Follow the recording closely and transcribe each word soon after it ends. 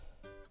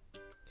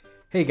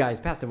Hey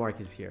guys, Pastor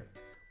Marcus here.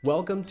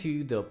 Welcome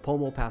to the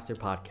Pomo Pastor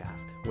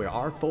Podcast, where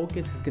our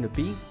focus is going to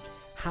be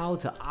how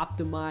to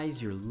optimize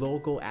your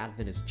local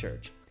Adventist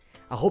church.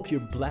 I hope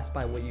you're blessed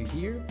by what you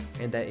hear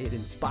and that it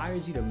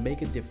inspires you to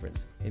make a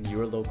difference in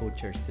your local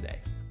church today.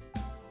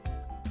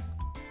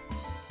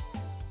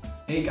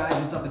 Hey guys,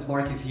 what's up? It's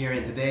Marcus here,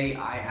 and today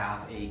I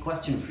have a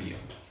question for you.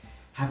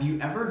 Have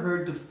you ever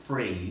heard the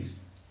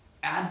phrase,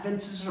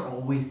 Adventists are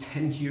always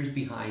 10 years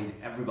behind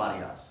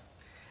everybody else?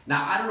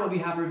 Now, I don't know if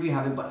you have or if you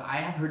haven't, but I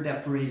have heard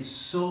that phrase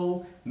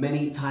so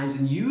many times,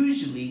 and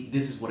usually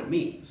this is what it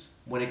means.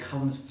 When it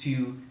comes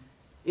to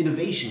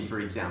innovation,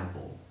 for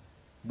example,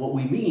 what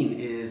we mean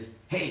is,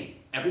 hey,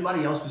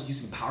 everybody else was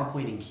using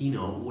PowerPoint and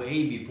Keynote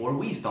way before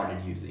we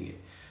started using it.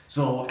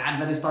 So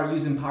Adventists start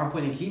using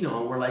PowerPoint and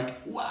Keynote, and we're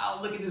like, wow,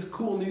 look at this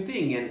cool new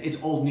thing, and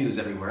it's old news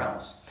everywhere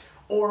else.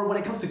 Or when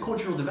it comes to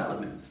cultural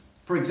developments,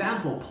 for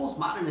example,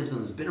 postmodernism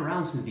has been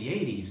around since the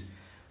 80s.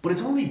 But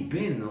it's only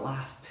been in the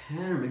last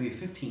 10 or maybe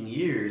 15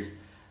 years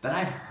that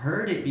I've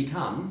heard it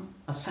become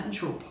a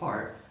central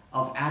part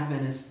of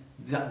Adventist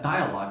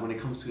dialogue when it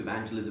comes to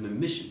evangelism and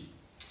mission.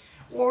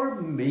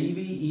 Or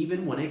maybe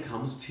even when it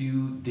comes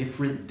to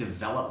different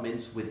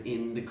developments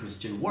within the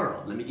Christian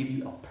world. Let me give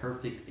you a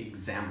perfect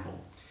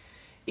example.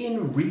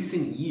 In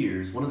recent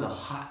years, one of the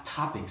hot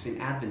topics in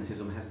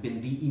Adventism has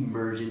been the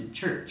emergent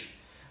church.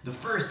 The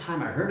first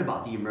time I heard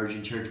about the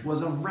emergent church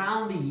was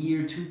around the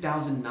year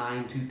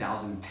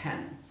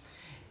 2009-2010.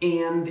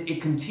 And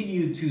it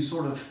continued to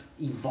sort of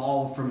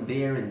evolve from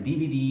there, and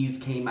DVDs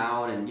came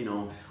out and,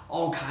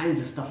 all kinds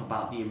of stuff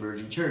about the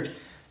emergent church.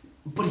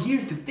 But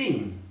here's the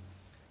thing.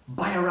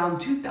 By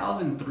around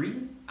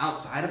 2003,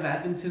 outside of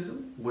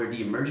Adventism, where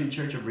the emergent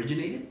church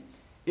originated,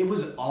 it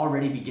was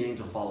already beginning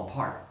to fall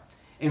apart.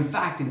 In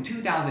fact, in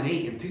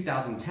 2008 and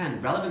 2010,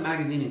 Relevant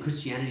Magazine and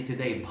Christianity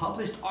Today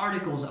published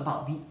articles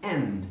about the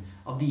end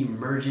of the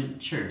emergent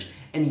church.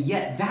 And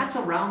yet, that's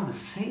around the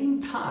same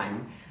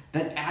time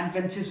that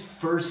Adventists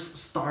first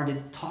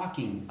started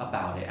talking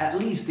about it, at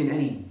least in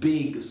any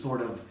big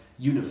sort of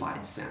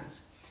unified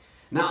sense.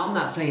 Now, I'm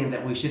not saying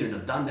that we shouldn't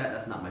have done that.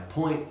 That's not my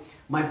point.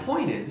 My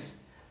point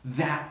is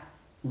that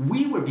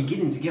we were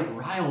beginning to get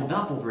riled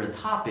up over a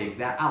topic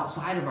that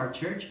outside of our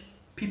church,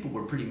 people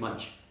were pretty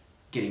much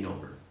getting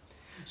over.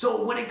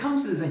 So when it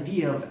comes to this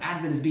idea of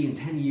Adventists being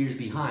 10 years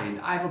behind,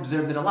 I've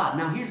observed it a lot.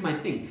 Now, here's my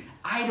thing.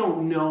 I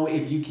don't know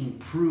if you can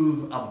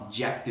prove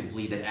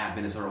objectively that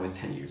Adventists are always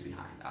 10 years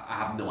behind. I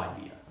have no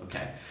idea,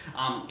 okay?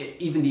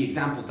 Even the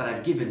examples that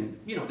I've given,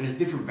 there's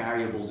different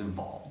variables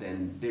involved,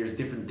 and there's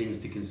different things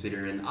to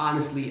consider, and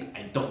honestly,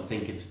 I don't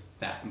think it's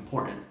that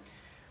important.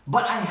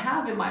 But I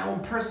have in my own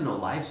personal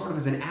life, sort of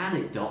as an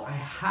anecdote, I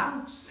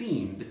have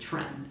seen the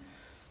trend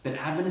that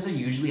Adventists are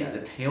usually at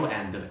the tail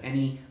end of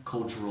any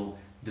cultural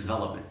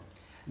development.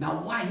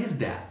 Now, why is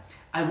that?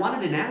 I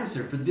wanted an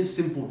answer for this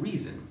simple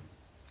reason.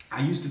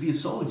 I used to be a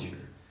soldier.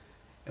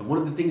 And one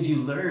of the things you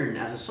learn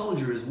as a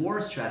soldier is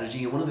war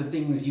strategy. And one of the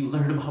things you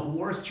learn about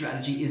war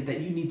strategy is that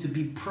you need to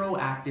be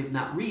proactive,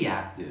 not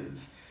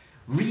reactive.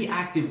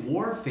 Reactive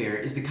warfare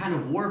is the kind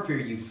of warfare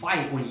you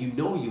fight when you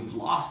know you've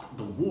lost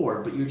the war,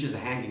 but you're just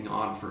hanging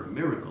on for a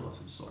miracle of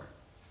some sort.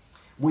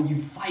 When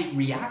you fight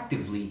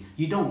reactively,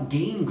 you don't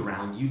gain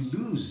ground, you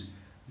lose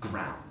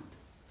ground.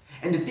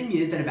 And the thing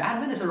is that if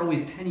Adventists are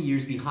always 10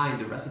 years behind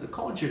the rest of the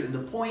culture, then the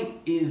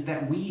point is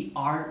that we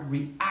are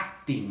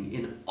reacting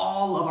in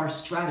all of our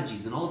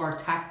strategies, in all of our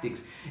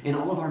tactics, in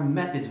all of our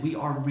methods. We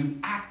are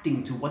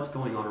reacting to what's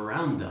going on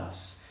around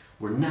us.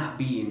 We're not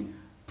being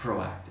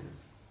proactive.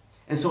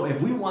 And so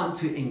if we want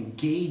to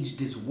engage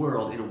this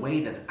world in a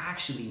way that's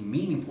actually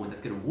meaningful and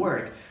that's going to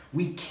work,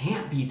 we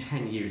can't be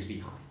 10 years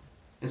behind.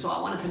 And so I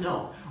wanted to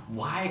know,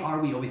 why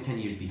are we always 10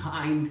 years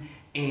behind?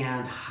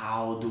 And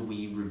how do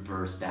we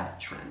reverse that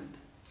trend?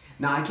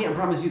 Now, I can't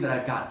promise you that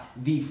I've got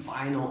the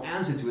final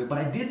answer to it, but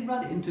I did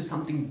run into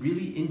something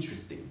really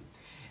interesting.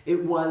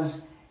 It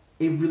was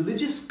a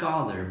religious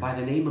scholar by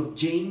the name of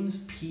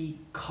James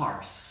P.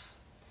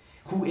 Carse,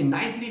 who in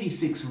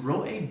 1986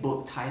 wrote a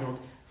book titled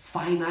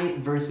Finite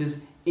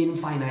versus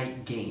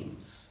Infinite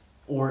Games,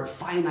 or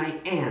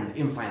Finite and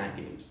Infinite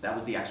Games. That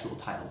was the actual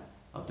title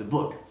of the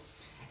book.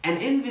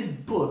 And in this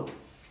book,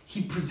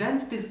 he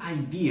presents this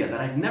idea that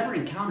I've never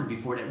encountered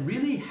before that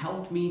really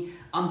helped me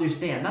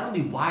understand not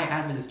only why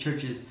Adventist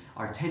churches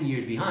are 10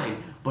 years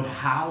behind, but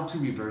how to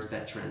reverse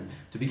that trend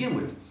to begin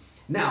with.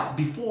 Now,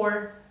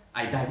 before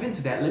I dive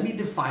into that, let me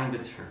define the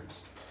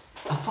terms.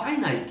 A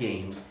finite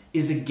game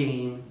is a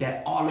game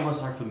that all of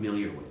us are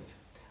familiar with.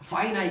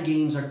 Finite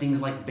games are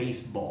things like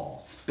baseball,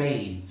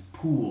 spades,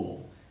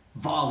 pool,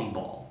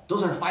 volleyball.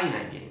 Those are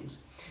finite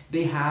games.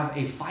 They have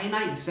a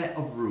finite set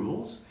of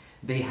rules.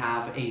 They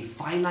have a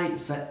finite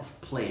set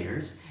of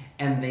players,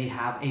 and they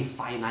have a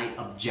finite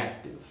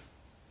objective.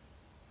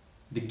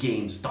 The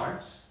game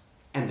starts,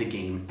 and the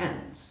game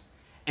ends.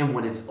 And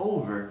when it's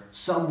over,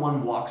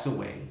 someone walks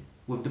away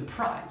with the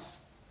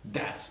prize.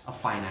 That's a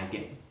finite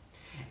game.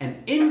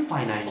 An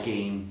infinite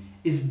game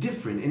is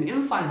different. An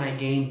infinite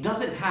game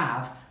doesn't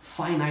have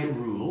finite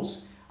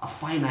rules, a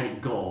finite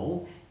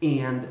goal,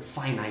 and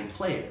finite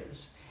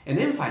players. An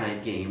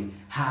infinite game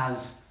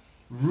has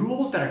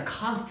rules that are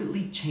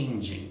constantly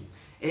changing.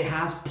 It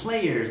has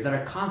players that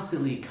are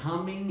constantly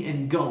coming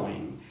and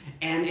going,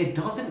 and it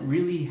doesn't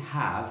really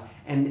have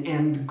an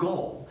end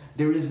goal.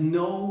 There is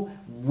no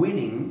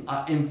winning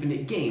an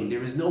infinite game.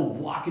 There is no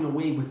walking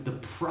away with the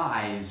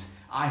prize.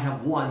 I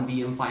have won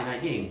the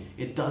infinite game.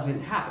 It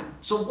doesn't happen.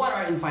 So what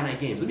are infinite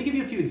games? Let me give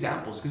you a few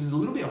examples because it's a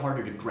little bit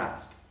harder to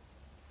grasp.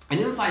 An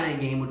infinite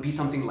game would be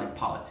something like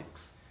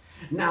politics.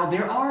 Now,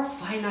 there are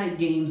finite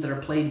games that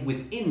are played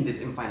within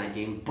this infinite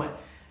game, but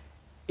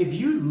if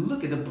you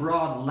look at the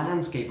broad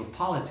landscape of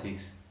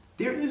politics,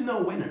 there is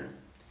no winner.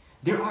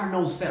 There are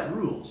no set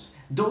rules.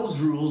 Those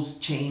rules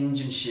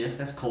change and shift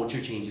as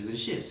culture changes and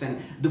shifts. And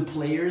the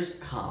players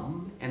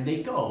come and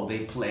they go. They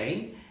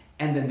play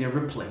and then they're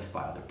replaced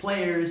by other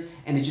players.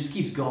 And it just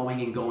keeps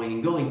going and going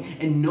and going.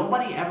 And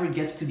nobody ever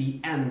gets to the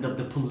end of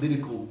the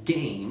political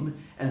game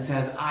and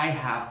says, I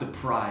have the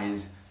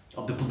prize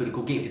of the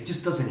political game. It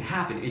just doesn't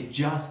happen. It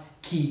just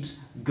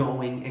keeps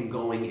going and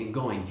going and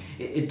going.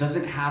 It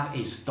doesn't have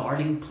a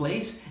starting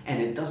place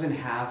and it doesn't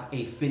have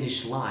a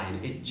finish line.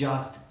 It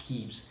just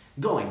keeps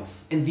going.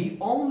 And the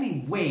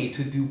only way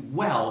to do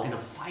well in a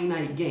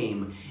finite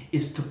game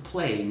is to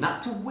play,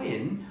 not to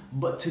win,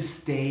 but to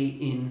stay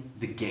in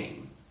the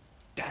game.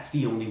 That's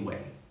the only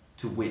way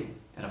to win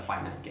at a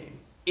finite game,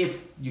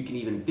 if you can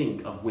even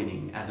think of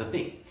winning as a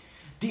thing.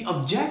 The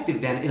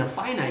objective then in a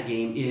finite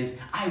game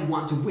is, I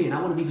want to win. I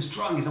want to be the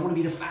strongest. I want to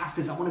be the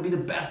fastest. I want to be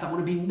the best. I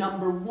want to be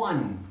number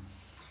one.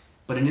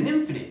 But in an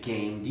infinite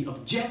game, the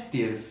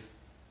objective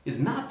is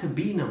not to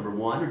be number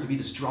one or to be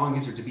the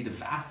strongest or to be the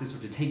fastest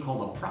or to take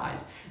home a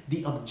prize.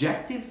 The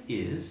objective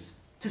is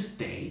to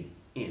stay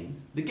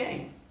in the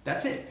game.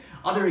 That's it.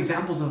 Other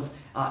examples of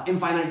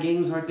infinite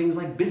games are things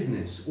like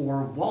business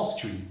or Wall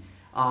Street.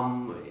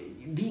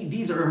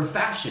 These are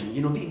fashion.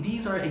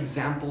 These are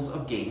examples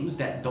of games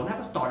that don't have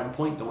a starting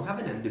point, don't have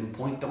an ending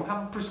point, don't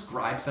have a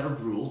prescribed set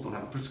of rules, don't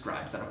have a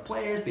prescribed set of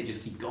players. They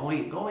just keep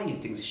going and going,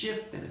 and things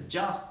shift and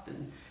adjust,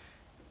 and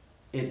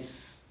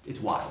it's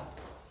wild.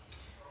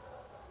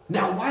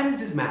 Now, why does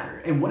this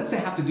matter? And what does it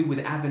have to do with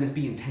Adventist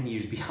being 10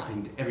 years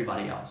behind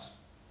everybody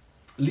else?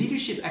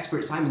 Leadership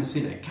expert Simon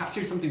Sinek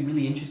captured something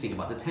really interesting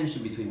about the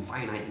tension between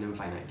finite and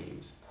infinite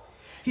games.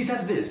 He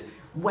says this: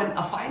 when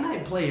a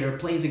finite player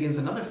plays against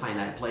another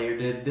finite player,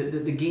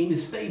 the game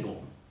is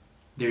stable.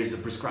 There's a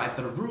prescribed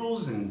set of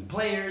rules and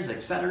players,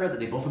 etc., that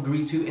they both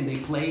agree to, and they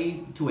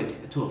play to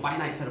a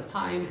finite set of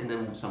time, and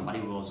then somebody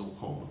goes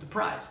home with the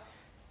prize.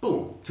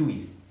 Boom, too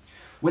easy.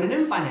 When an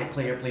infinite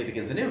player plays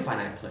against an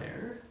infinite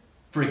player,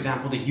 for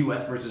example, the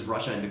US versus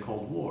Russia in the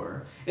Cold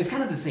War, it's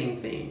kind of the same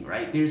thing,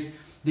 right? There's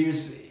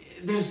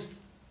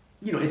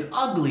it's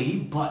ugly,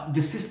 but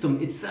the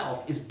system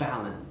itself is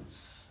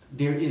balanced.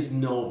 There is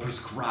no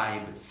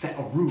prescribed set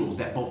of rules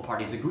that both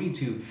parties agree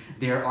to.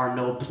 There are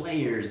no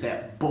players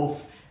that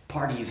both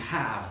parties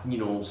have,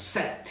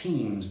 set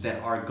teams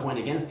that are going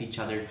against each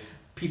other.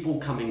 People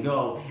come and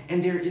go,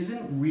 and there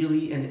isn't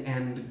really an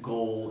end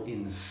goal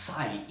in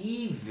sight,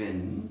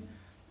 even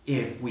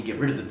if we get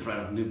rid of the threat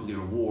of nuclear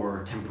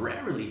war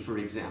temporarily, for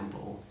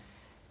example.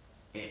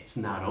 It's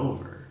not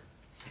over.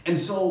 And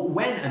so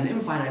when an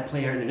infinite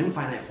player and an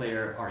infinite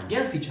player are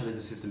against each other, the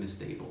system is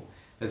stable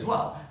as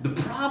well. The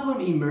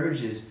problem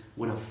emerges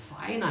when a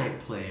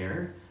finite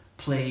player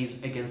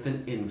plays against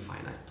an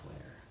infinite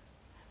player.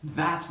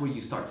 That's where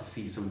you start to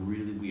see some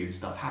really weird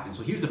stuff happen.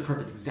 So here's a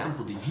perfect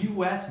example: the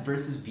US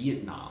versus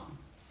Vietnam.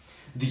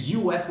 The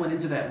US went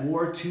into that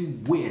war to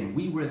win.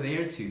 We were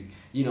there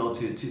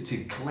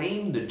to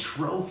claim the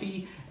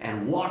trophy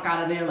and walk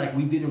out of there like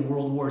we did in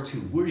World War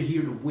II. We're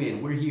here to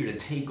win. We're here to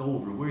take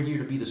over. We're here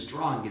to be the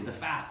strongest, the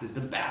fastest,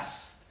 the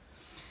best.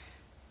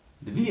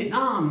 The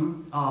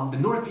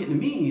North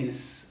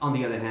Vietnamese, on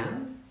the other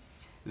hand,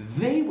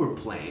 they were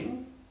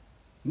playing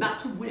not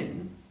to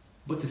win,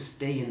 but to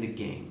stay in the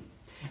game.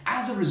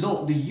 As a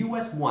result, the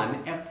US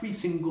won every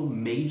single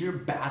major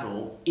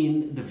battle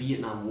in the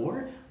Vietnam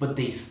War, but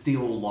they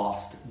still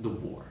lost the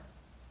war.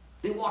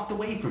 They walked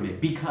away from it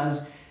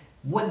because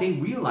what they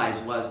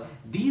realized was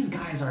these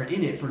guys are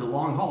in it for the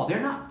long haul. They're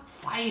not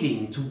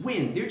fighting to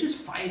win. They're just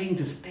fighting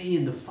to stay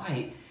in the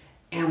fight.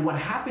 And what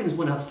happens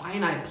when a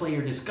finite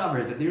player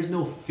discovers that there's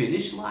no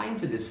finish line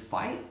to this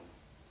fight?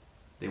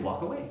 They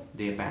walk away.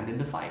 They abandon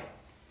the fight.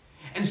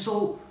 And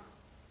so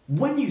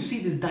when you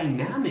see this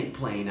dynamic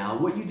playing out,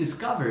 what you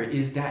discover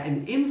is that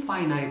an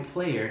infinite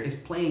player is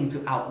playing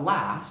to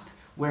outlast,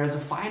 whereas a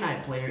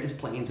finite player is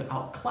playing to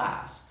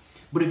outclass.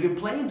 But if you're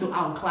playing to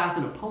outclass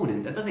an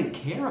opponent that doesn't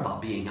care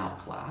about being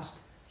outclassed,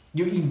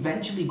 you're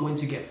eventually going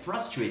to get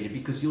frustrated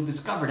because you'll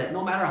discover that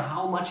no matter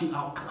how much you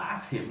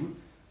outclass him,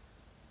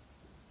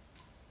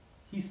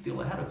 he's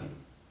still ahead of you.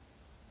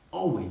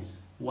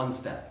 Always one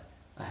step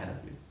ahead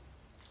of you.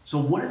 So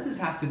what does this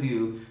have to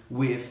do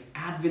with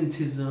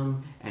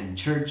Adventism and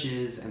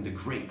churches and the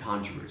great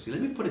controversy?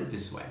 Let me put it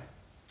this way.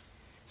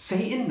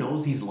 Satan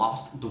knows he's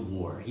lost the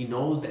war. He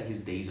knows that his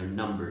days are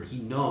numbered. He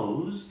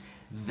knows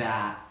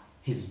that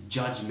his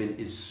judgment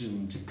is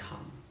soon to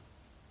come.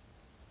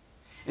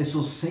 And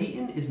so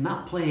Satan is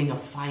not playing a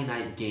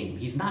finite game.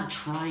 He's not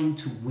trying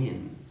to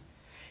win.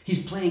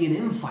 He's playing an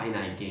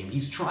infinite game.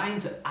 He's trying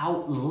to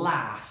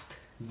outlast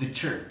the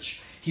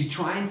church. He's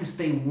trying to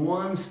stay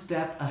one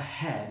step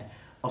ahead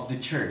of the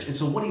church. And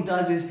so what he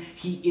does is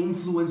he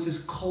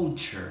influences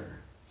culture.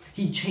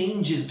 He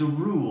changes the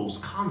rules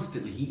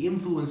constantly. He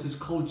influences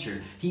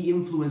culture. He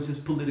influences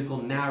political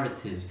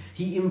narratives.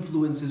 He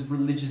influences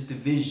religious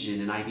division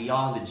and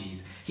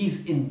ideologies.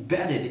 He's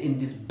embedded in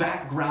this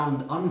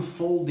background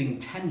unfolding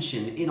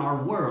tension in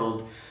our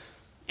world,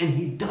 and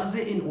he does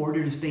it in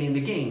order to stay in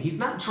the game. He's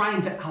not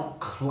trying to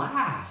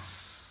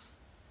outclass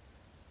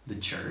the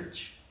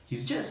church.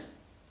 He's just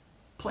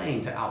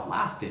playing to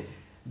outlast it.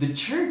 The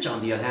church,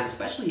 on the other hand,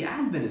 especially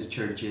Adventist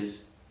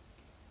churches,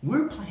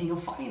 we're playing a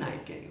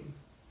finite game.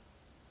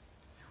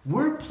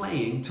 We're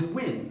playing to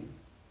win.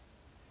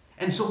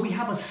 And so we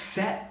have a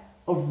set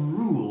of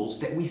rules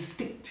that we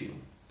stick to.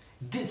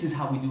 This is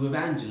how we do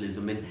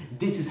evangelism, and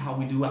this is how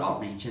we do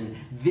outreach, and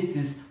this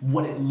is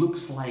what it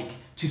looks like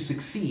to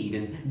succeed,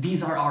 and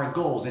these are our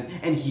goals,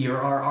 and here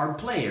are our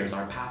players,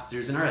 our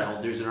pastors and our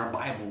elders and our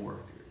Bible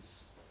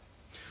workers.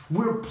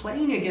 We're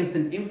playing against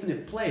an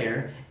infinite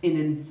player in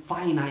a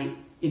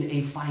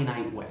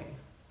finite way.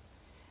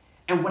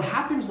 And what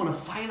happens when a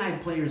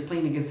finite player is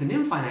playing against an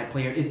infinite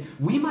player is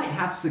we might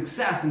have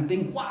success and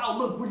think, wow,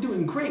 look, we're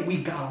doing great. We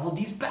got all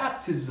these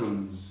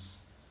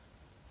baptisms.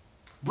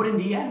 But in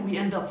the end, we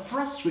end up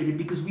frustrated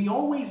because we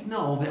always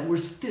know that we're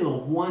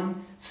still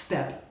one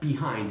step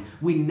behind.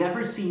 We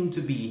never seem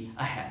to be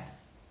ahead.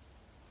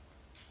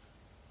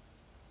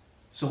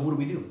 So what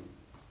do?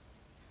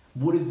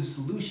 What is the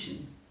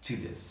solution to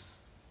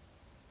this?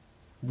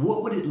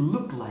 What would it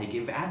look like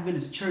if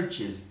Adventist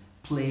churches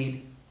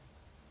played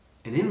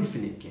an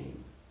infinite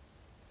game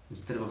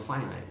instead of a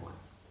finite one?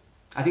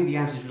 I think the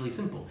answer is really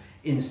simple.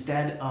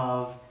 Instead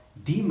of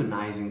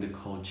demonizing the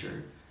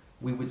culture,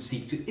 we would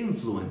seek to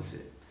influence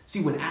it.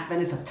 See, when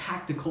Adventists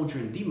attack the culture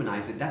and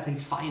demonize it, that's a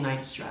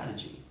finite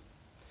strategy.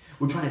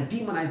 We're trying to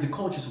demonize the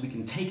culture so we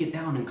can take it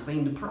down and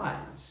claim the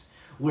prize.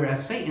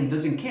 Whereas Satan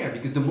doesn't care,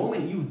 because the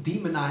moment you've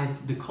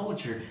demonized the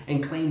culture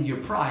and claimed your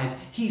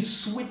prize, he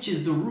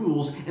switches the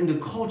rules and the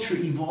culture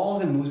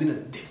evolves and moves in a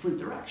different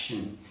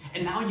direction.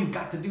 And now you've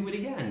got to do it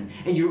again.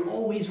 And you're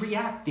always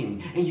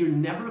reacting, and you're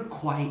never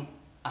quite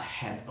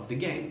ahead of the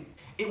game.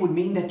 It would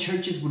mean that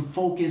churches would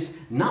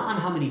focus not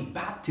on how many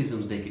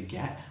baptisms they could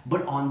get,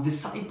 but on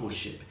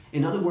discipleship.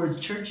 In other words,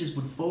 churches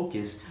would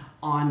focus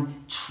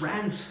on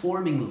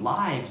transforming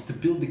lives to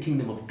build the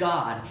kingdom of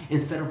God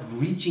instead of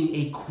reaching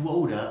a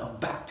quota of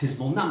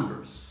baptismal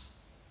numbers.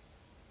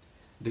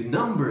 The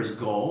numbers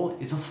goal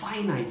is a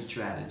finite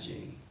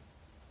strategy.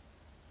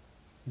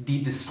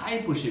 The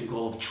discipleship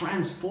goal of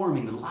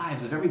transforming the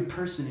lives of every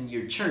person in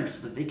your church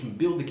so that they can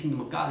build the kingdom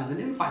of God is an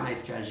infinite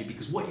strategy,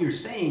 because what you're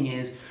saying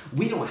is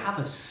we don't have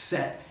a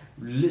set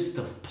list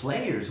of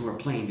players who are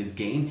playing this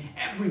game.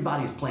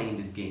 Everybody's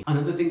playing this game.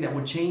 Another thing that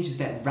would change is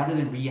that rather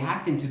than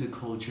reacting to the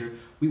culture,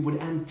 we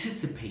would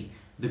anticipate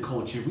the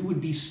culture. We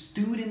would be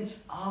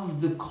students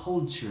of the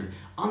culture,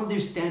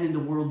 understanding the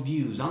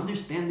worldviews,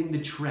 understanding the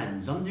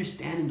trends,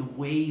 understanding the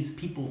ways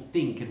people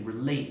think and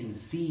relate and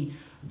see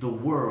the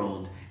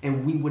world.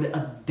 And we would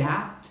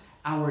adapt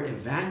our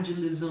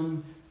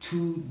evangelism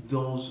to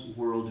those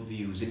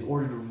worldviews in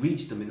order to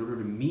reach them, in order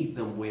to meet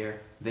them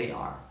where they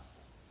are.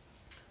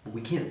 But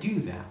we can't do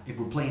that if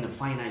we're playing a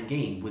finite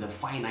game with a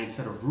finite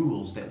set of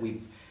rules that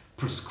we've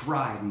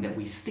prescribed and that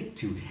we stick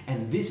to.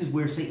 And this is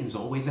where Satan's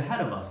always ahead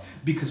of us,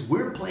 because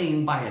we're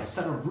playing by a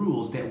set of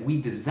rules that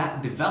we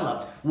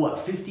developed,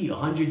 50,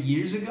 100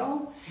 years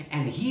ago?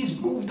 And he's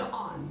moved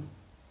on.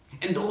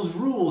 And those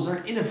rules are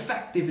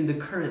ineffective in the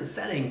current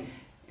setting,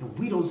 and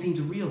we don't seem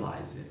to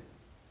realize it.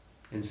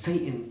 And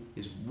Satan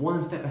is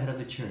one step ahead of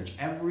the church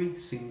every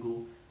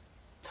single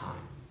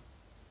time.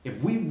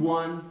 If we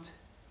want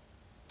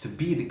to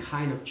be the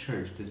kind of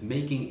church that's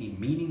making a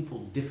meaningful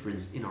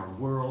difference in our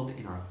world,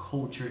 in our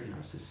culture, in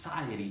our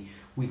society,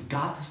 we've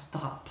got to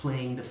stop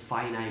playing the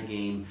finite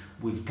game.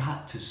 We've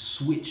got to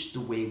switch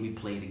the way we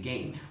play the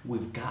game.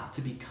 We've got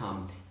to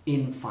become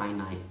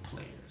infinite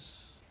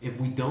players. If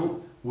we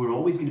don't, we're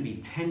always going to be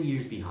 10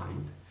 years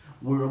behind.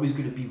 We're always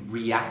going to be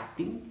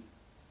reacting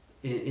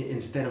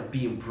instead of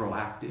being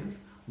proactive.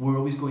 We're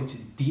always going to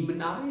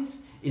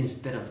demonize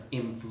instead of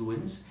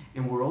influence.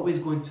 And we're always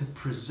going to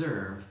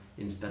preserve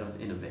instead of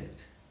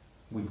innovate.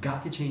 We've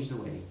got to change the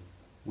way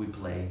we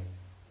play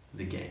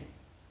the game.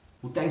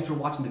 Well, thanks for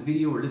watching the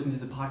video or listening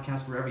to the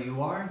podcast wherever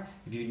you are.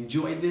 If you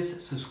enjoyed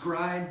this,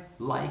 subscribe,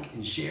 like,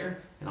 and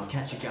share, and I'll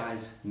catch you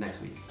guys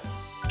next week.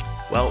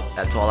 Well,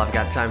 that's all I've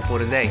got time for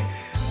today.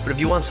 But if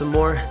you want some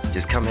more,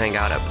 just come hang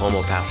out at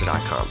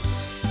pomopastor.com.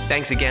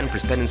 Thanks again for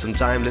spending some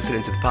time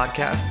listening to the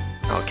podcast.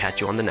 I'll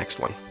catch you on the next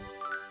one.